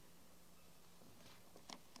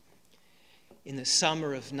in the summer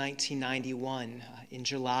of 1991, in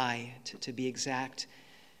July to be exact,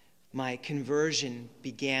 my conversion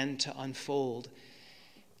began to unfold.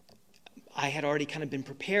 I had already kind of been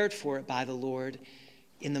prepared for it by the Lord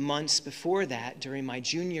in the months before that, during my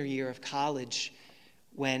junior year of college,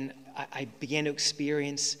 when I began to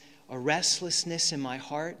experience a restlessness in my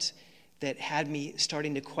heart that had me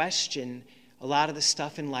starting to question a lot of the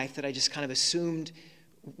stuff in life that I just kind of assumed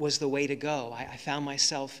was the way to go. I found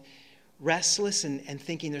myself restless and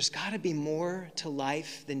thinking there's got to be more to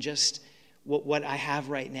life than just what I have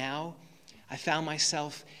right now. I found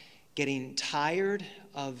myself getting tired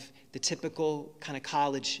of the typical kind of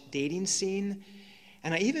college dating scene.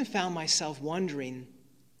 And I even found myself wondering,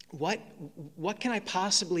 what can I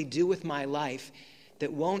possibly do with my life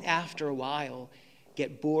that won't, after a while,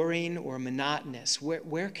 get boring or monotonous?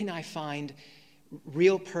 Where can I find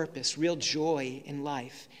real purpose, real joy in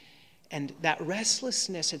life? And that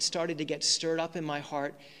restlessness had started to get stirred up in my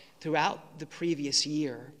heart throughout the previous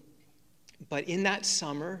year. But in that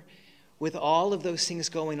summer, with all of those things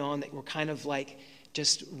going on that were kind of like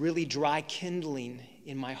just really dry kindling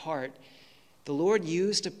in my heart, the Lord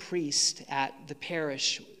used a priest at the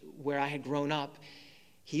parish where I had grown up.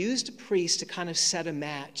 He used a priest to kind of set a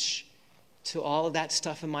match to all of that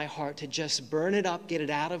stuff in my heart, to just burn it up, get it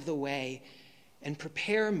out of the way, and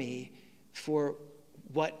prepare me for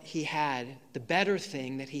what he had, the better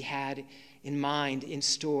thing that he had in mind, in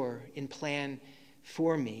store, in plan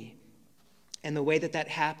for me. And the way that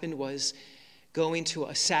happened was going to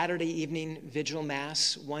a Saturday evening vigil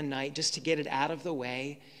mass one night just to get it out of the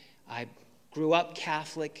way. I grew up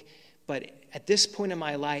Catholic, but at this point in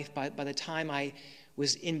my life, by the time I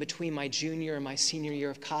was in between my junior and my senior year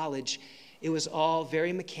of college, it was all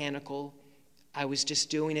very mechanical. I was just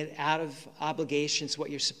doing it out of obligations, what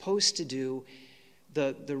you're supposed to do.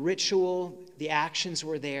 The ritual, the actions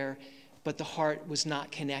were there, but the heart was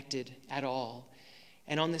not connected at all.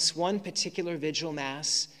 And on this one particular vigil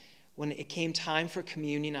mass, when it came time for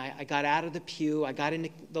communion, I got out of the pew, I got into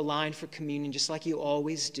the line for communion, just like you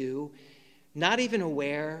always do, not even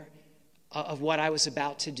aware of what I was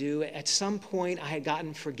about to do. At some point, I had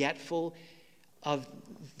gotten forgetful of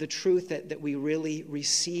the truth that we really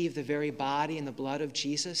receive the very body and the blood of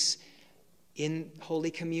Jesus in Holy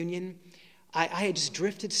Communion. I had just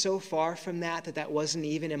drifted so far from that wasn't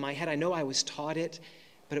even in my head. I know I was taught it,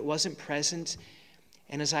 but it wasn't present.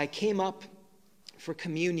 And as I came up for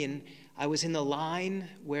communion, I was in the line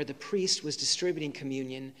where the priest was distributing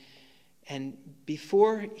communion. And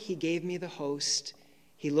before he gave me the host,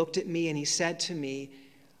 he looked at me and he said to me,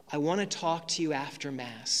 "I want to talk to you after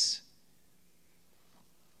Mass."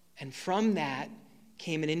 And from that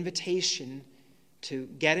came an invitation to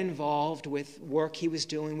get involved with work he was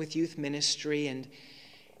doing with youth ministry,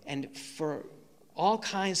 and for all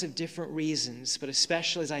kinds of different reasons, but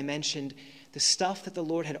especially, as I mentioned, the stuff that the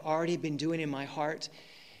Lord had already been doing in my heart.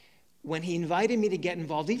 When he invited me to get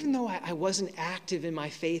involved, even though I wasn't active in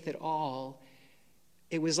my faith at all,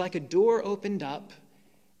 it was like a door opened up,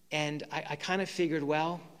 and I kind of figured,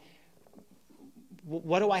 well,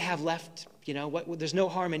 what do I have left? You know, there's no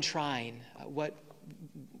harm in trying.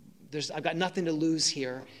 I've got nothing to lose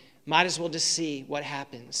here. Might as well just see what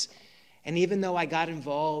happens. And even though I got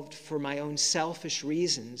involved for my own selfish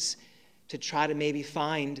reasons, to try to maybe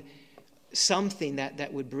find something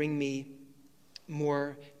that would bring me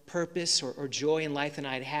more purpose or joy in life than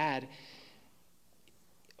I'd had,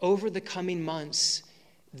 over the coming months,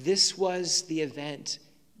 this was the event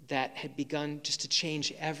that had begun just to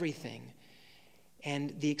change everything.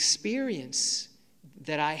 And the experience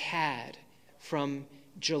that I had from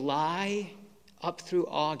July up through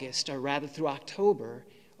August, or rather through October,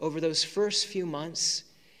 over those first few months,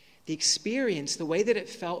 the experience, the way that it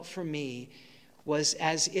felt for me, was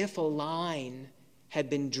as if a line had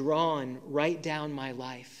been drawn right down my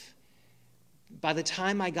life. By the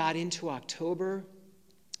time I got into October,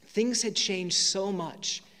 things had changed so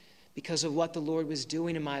much because of what the Lord was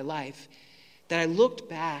doing in my life that I looked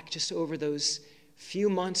back just over those few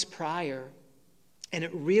months prior, and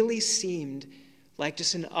it really seemed like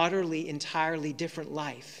just an utterly, entirely different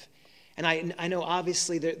life. And I know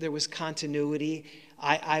obviously there was continuity.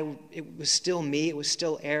 It was still me. It was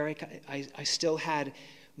still Eric. I still had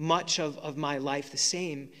much of my life the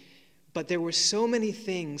same. But there were so many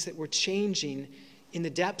things that were changing in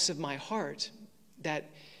the depths of my heart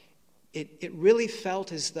that it really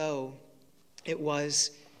felt as though it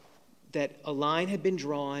was that a line had been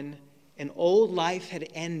drawn, an old life had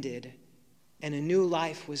ended, and a new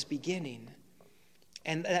life was beginning.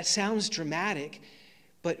 And that sounds dramatic,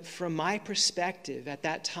 but from my perspective at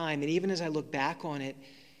that time, and even as I look back on it,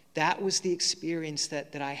 that was the experience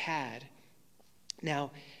that I had.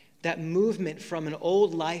 Now, that movement from an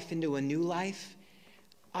old life into a new life,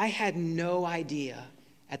 I had no idea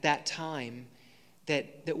at that time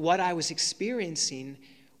that what I was experiencing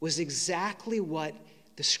was exactly what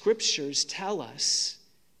the scriptures tell us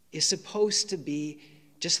is supposed to be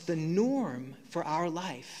just the norm for our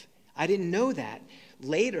life. I didn't know that.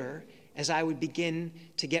 Later, as I would begin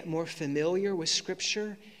to get more familiar with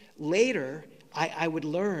Scripture, later I would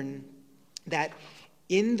learn that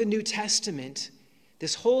in the New Testament,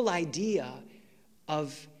 this whole idea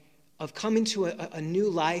of coming to a new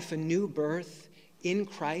life, a new birth in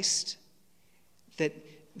Christ, that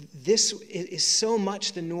this is so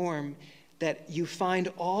much the norm that you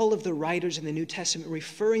find all of the writers in the New Testament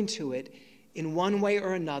referring to it in one way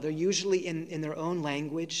or another, usually in their own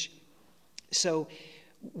language. So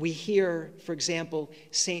we hear, for example,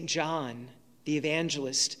 St. John, the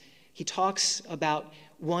evangelist, he talks about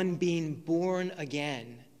one being born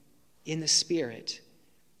again in the Spirit.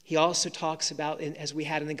 He also talks about, as we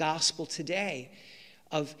had in the gospel today,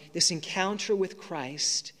 of this encounter with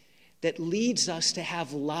Christ that leads us to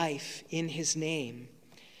have life in his name.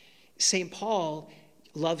 St. Paul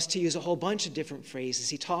loves to use a whole bunch of different phrases.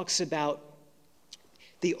 He talks about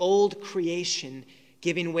the old creation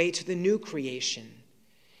giving way to the new creation,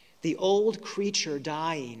 the old creature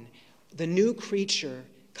dying, the new creature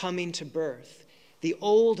coming to birth, the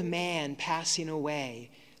old man passing away,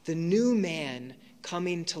 the new man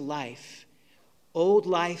coming to life, old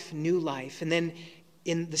life, new life. And then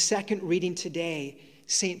in the second reading today,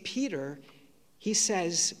 St. Peter, he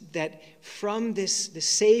says that from this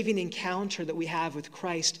saving encounter that we have with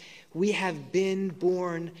Christ, we have been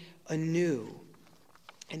born anew.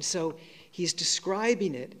 And so he's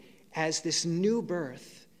describing it as this new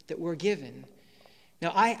birth that we're given.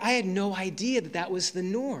 Now, I had no idea that was the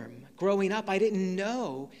norm. Growing up, I didn't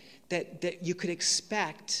know that you could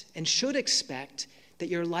expect and should expect that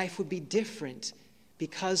your life would be different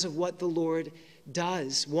because of what the Lord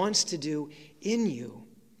wants to do in you.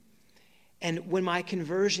 And when my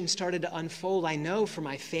conversion started to unfold, I know for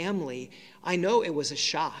my family, I know it was a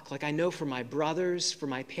shock. Like I know for my brothers, for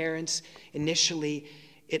my parents, initially,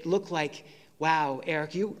 it looked like, wow,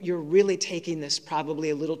 Eric, you're really taking this probably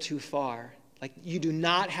a little too far. Like you do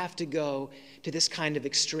not have to go to this kind of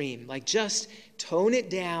extreme. Like just tone it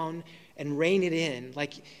down and rein it in.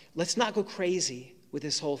 Like let's not go crazy with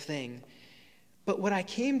this whole thing. But what I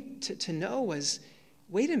came to know was,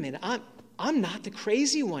 wait a minute, I'm not the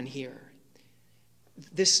crazy one here.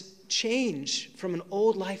 This change from an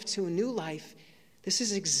old life to a new life, this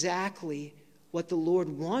is exactly what the Lord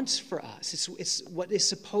wants for us. It's what is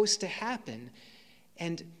supposed to happen.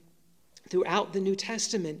 And throughout the New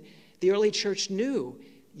Testament, the early church knew,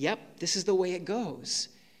 yep, this is the way it goes.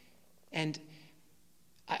 And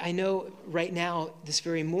I know right now, this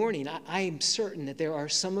very morning, I am certain that there are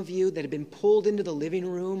some of you that have been pulled into the living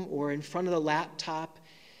room or in front of the laptop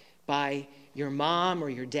by your mom or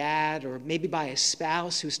your dad, or maybe by a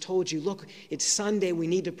spouse who's told you, look, it's Sunday, we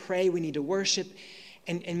need to pray, we need to worship.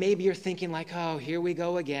 And maybe you're thinking like, oh, here we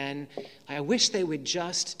go again. I wish they would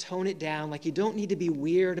just tone it down. Like you don't need to be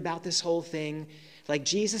weird about this whole thing. Like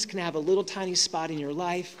Jesus can have a little tiny spot in your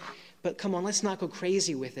life, but come on, let's not go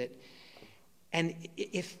crazy with it. And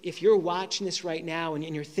if you're watching this right now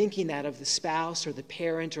and you're thinking that of the spouse or the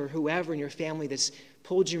parent or whoever in your family that's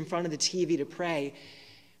pulled you in front of the TV to pray,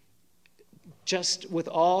 just with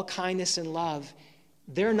all kindness and love,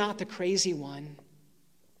 they're not the crazy one.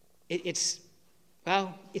 It's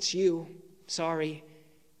you, sorry.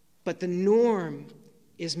 But the norm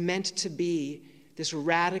is meant to be this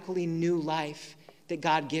radically new life that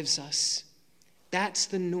God gives us. That's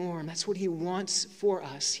the norm. That's what he wants for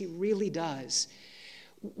us. He really does.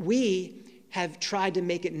 We have tried to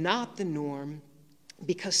make it not the norm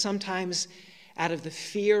because sometimes out of the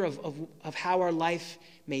fear of how our life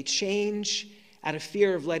may change, out of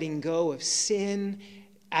fear of letting go of sin,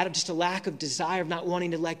 out of just a lack of desire of not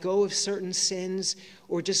wanting to let go of certain sins,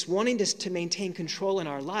 or just wanting to maintain control in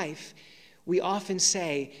our life, we often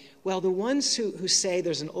say, well, the ones who say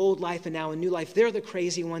there's an old life and now a new life, they're the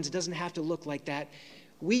crazy ones. It doesn't have to look like that.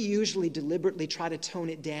 We usually deliberately try to tone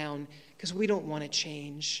it down because we don't want to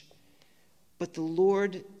change. But the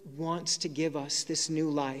Lord wants to give us this new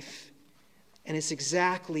life. And it's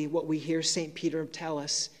exactly what we hear St. Peter tell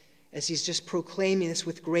us as he's just proclaiming this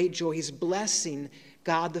with great joy. He's blessing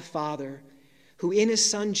God the Father, who in his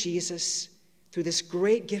Son Jesus, through this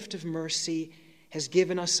great gift of mercy, has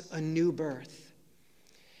given us a new birth.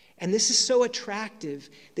 And this is so attractive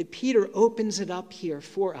that Peter opens it up here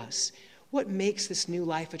for us. What makes this new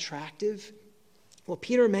life attractive? Well,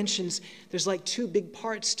 Peter mentions there's like two big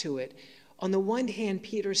parts to it. On the one hand,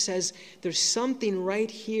 Peter says there's something right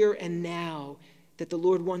here and now that the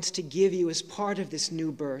Lord wants to give you as part of this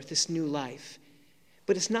new birth, this new life.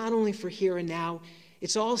 But it's not only for here and now,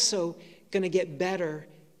 it's also going to get better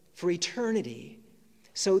for eternity.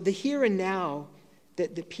 So the here and now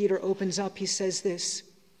that Peter opens up, he says this,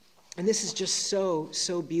 and this is just so,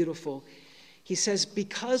 so beautiful. He says,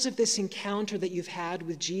 because of this encounter that you've had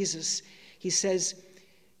with Jesus, he says,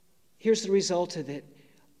 here's the result of it.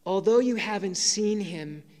 Although you haven't seen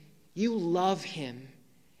him, you love him.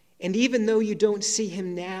 And even though you don't see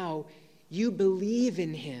him now, you believe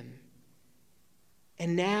in him.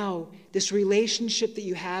 And now, this relationship that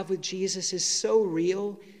you have with Jesus is so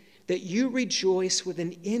real that you rejoice with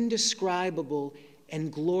an indescribable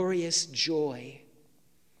and glorious joy.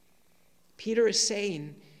 Peter is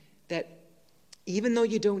saying that even though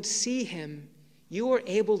you don't see him, you are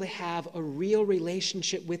able to have a real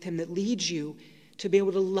relationship with him that leads you to be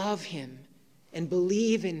able to love him and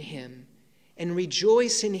believe in him and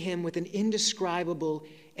rejoice in him with an indescribable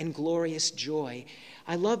and glorious joy.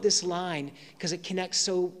 I love this line because it connects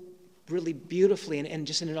so really beautifully and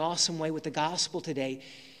just in an awesome way with the gospel today.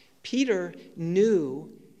 Peter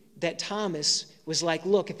knew that Thomas was like,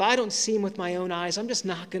 look, if I don't see him with my own eyes, I'm just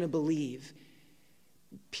not going to believe.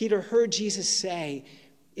 Peter heard Jesus say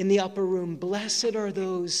in the upper room, blessed are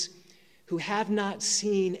those who have not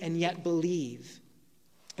seen and yet believe.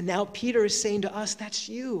 And now Peter is saying to us, that's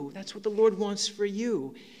you. That's what the Lord wants for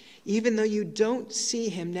you. Even though you don't see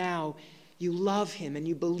him now, you love him and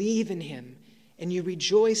you believe in him and you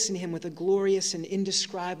rejoice in him with a glorious and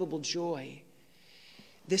indescribable joy.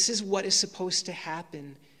 This is what is supposed to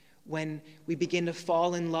happen when we begin to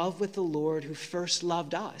fall in love with the Lord who first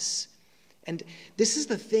loved us. And this is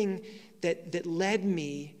the thing that led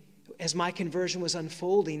me, as my conversion was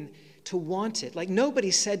unfolding, to want it. Like, nobody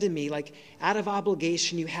said to me, like, out of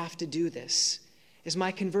obligation, you have to do this. As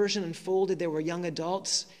my conversion unfolded, there were young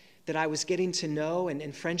adults that I was getting to know,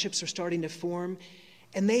 and friendships were starting to form.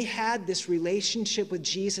 And they had this relationship with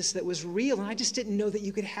Jesus that was real, and I just didn't know that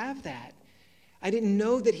you could have that. I didn't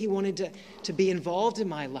know that he wanted to be involved in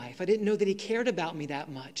my life. I didn't know that he cared about me that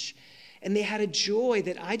much. And they had a joy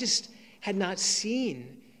that I just had not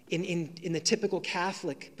seen in the typical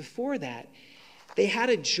Catholic before that. They had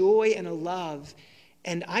a joy and a love,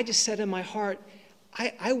 and I just said in my heart,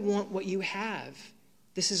 I want what you have.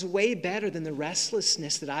 This is way better than the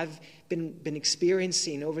restlessness that I've been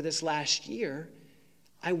experiencing over this last year.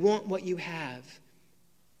 I want what you have.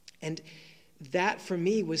 And that for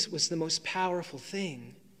me was the most powerful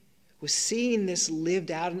thing, was seeing this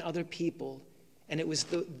lived out in other people. And it was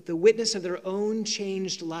the witness of their own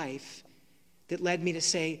changed life that led me to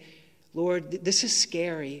say, Lord, this is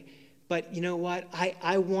scary, but you know what?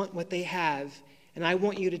 I want what they have, and I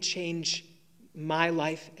want you to change my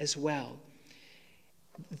life as well.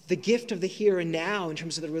 The gift of the here and now in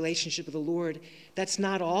terms of the relationship with the Lord, that's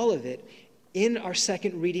not all of it. In our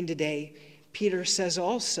second reading today, Peter says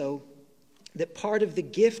also that part of the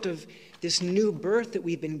gift of this new birth that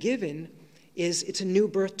we've been given is it's a new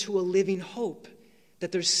birth to a living hope,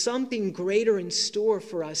 that there's something greater in store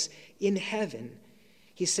for us in heaven.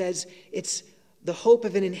 He says it's the hope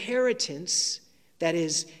of an inheritance that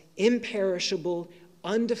is imperishable,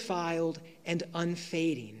 undefiled, and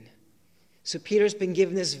unfading. So Peter's been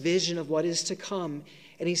given this vision of what is to come,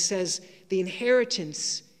 and he says the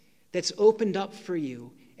inheritance that's opened up for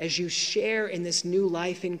you as you share in this new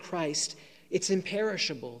life in Christ, it's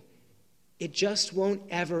imperishable. It just won't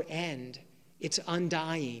ever end. It's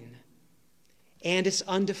undying. And it's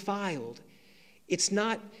undefiled. It's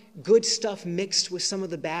not good stuff mixed with some of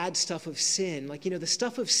the bad stuff of sin. Like, the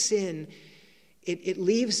stuff of sin, it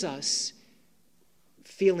leaves us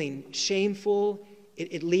feeling shameful.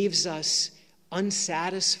 It leaves us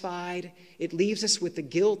unsatisfied. It leaves us with the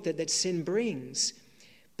guilt that sin brings.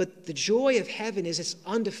 But the joy of heaven is it's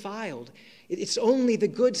undefiled. It's only the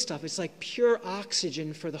good stuff. It's like pure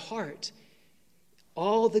oxygen for the heart.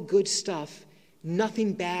 All the good stuff,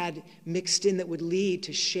 nothing bad mixed in that would lead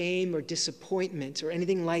to shame or disappointment or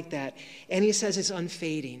anything like that. And he says it's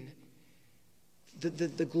unfading.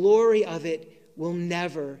 The glory of it will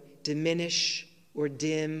never diminish or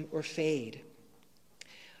dim or fade.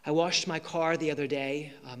 I washed my car the other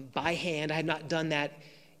day by hand. I had not done that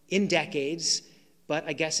in decades, but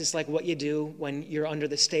I guess it's like what you do when you're under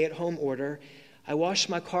the stay-at-home order. I washed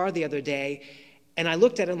my car the other day, and I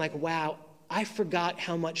looked at it and I'm like, wow, I forgot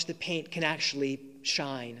how much the paint can actually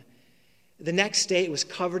shine. The next day, it was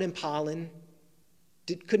covered in pollen.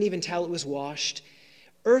 Couldn't even tell it was washed.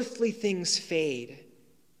 Earthly things fade,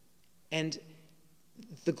 and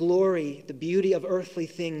the glory, the beauty of earthly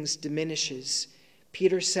things diminishes.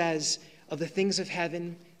 Peter says, of the things of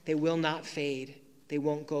heaven, they will not fade. They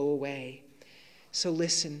won't go away. So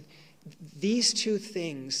listen, these two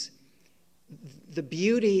things, the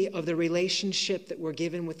beauty of the relationship that we're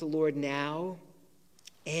given with the Lord now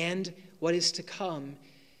and what is to come,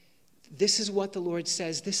 this is what the Lord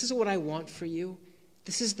says. This is what I want for you.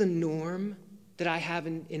 This is the norm that I have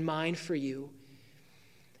in mind for you.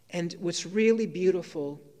 And what's really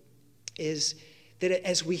beautiful is that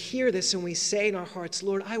as we hear this and we say in our hearts,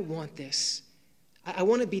 Lord, I want this. I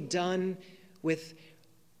want to be done with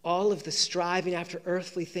all of the striving after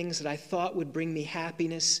earthly things that I thought would bring me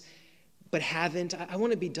happiness, but haven't. I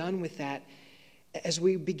want to be done with that. As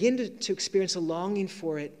we begin to experience a longing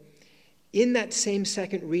for it, in that same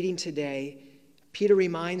second reading today, Peter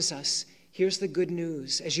reminds us, here's the good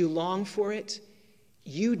news. As you long for it,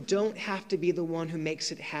 you don't have to be the one who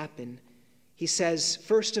makes it happen. He says,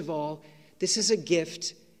 first of all, this is a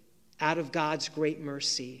gift out of God's great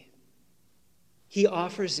mercy. He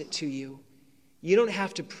offers it to you. You don't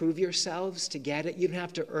have to prove yourselves to get it. You don't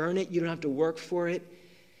have to earn it. You don't have to work for it.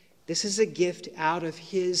 This is a gift out of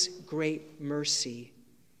his great mercy.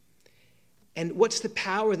 And what's the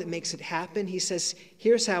power that makes it happen? He says,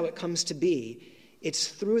 here's how it comes to be. It's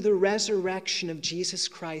through the resurrection of Jesus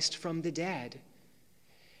Christ from the dead.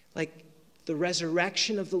 Like the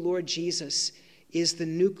resurrection of the Lord Jesus is the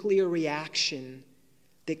nuclear reaction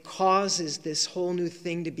that causes this whole new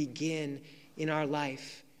thing to begin in our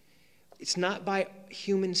life. It's not by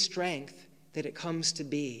human strength that it comes to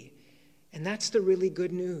be. And that's the really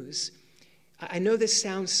good news. I know this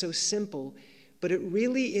sounds so simple, but it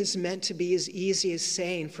really is meant to be as easy as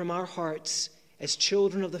saying from our hearts as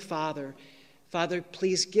children of the Father, Father,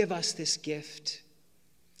 please give us this gift.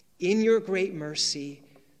 In your great mercy,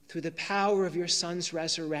 through the power of your Son's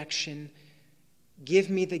resurrection, give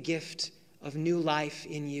me the gift of new life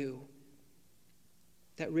in you.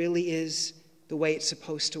 That really is the way it's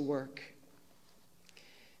supposed to work.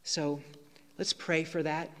 So let's pray for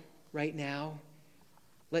that right now.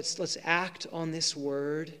 Let's act on this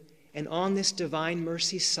word and on this Divine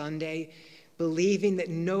Mercy Sunday, believing that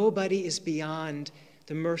nobody is beyond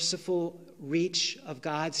the merciful reach of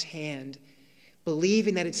God's hand,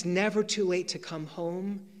 believing that it's never too late to come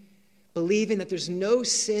home, believing that there's no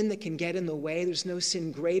sin that can get in the way, there's no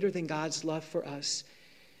sin greater than God's love for us.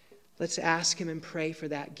 Let's ask him and pray for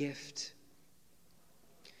that gift.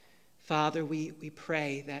 Father, we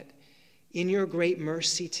pray that in your great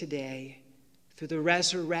mercy today, through the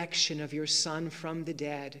resurrection of your Son from the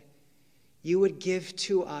dead, you would give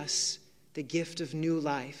to us the gift of new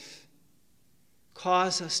life.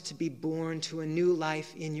 Cause us to be born to a new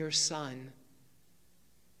life in your Son.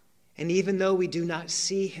 And even though we do not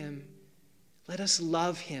see him, let us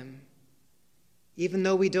love him. Even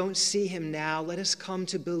though we don't see him now, let us come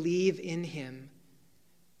to believe in him.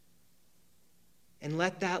 And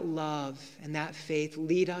let that love and that faith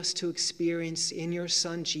lead us to experience in your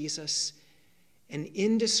Son Jesus an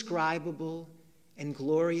indescribable and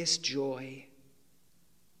glorious joy.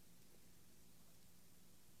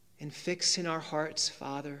 And fix in our hearts,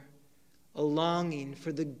 Father, a longing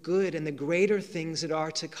for the good and the greater things that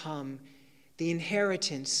are to come, the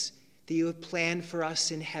inheritance that you have planned for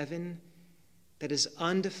us in heaven, that is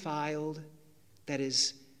undefiled, that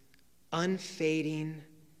is unfading,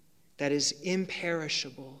 that is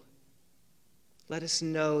imperishable. Let us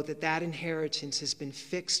know that that inheritance has been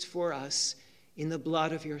fixed for us in the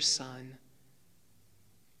blood of your Son.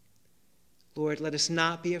 Lord, let us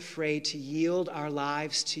not be afraid to yield our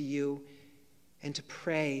lives to you and to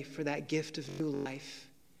pray for that gift of new life.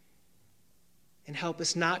 And help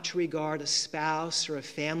us not to regard a spouse or a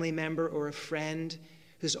family member or a friend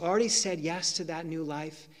who's already said yes to that new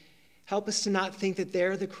life. Help us to not think that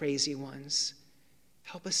they're the crazy ones.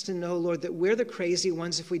 Help us to know, Lord, that we're the crazy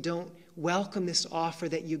ones if we don't welcome this offer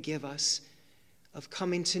that you give us of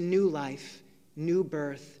coming to new life, new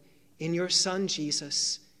birth in your Son,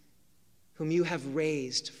 Jesus, whom you have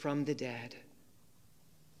raised from the dead.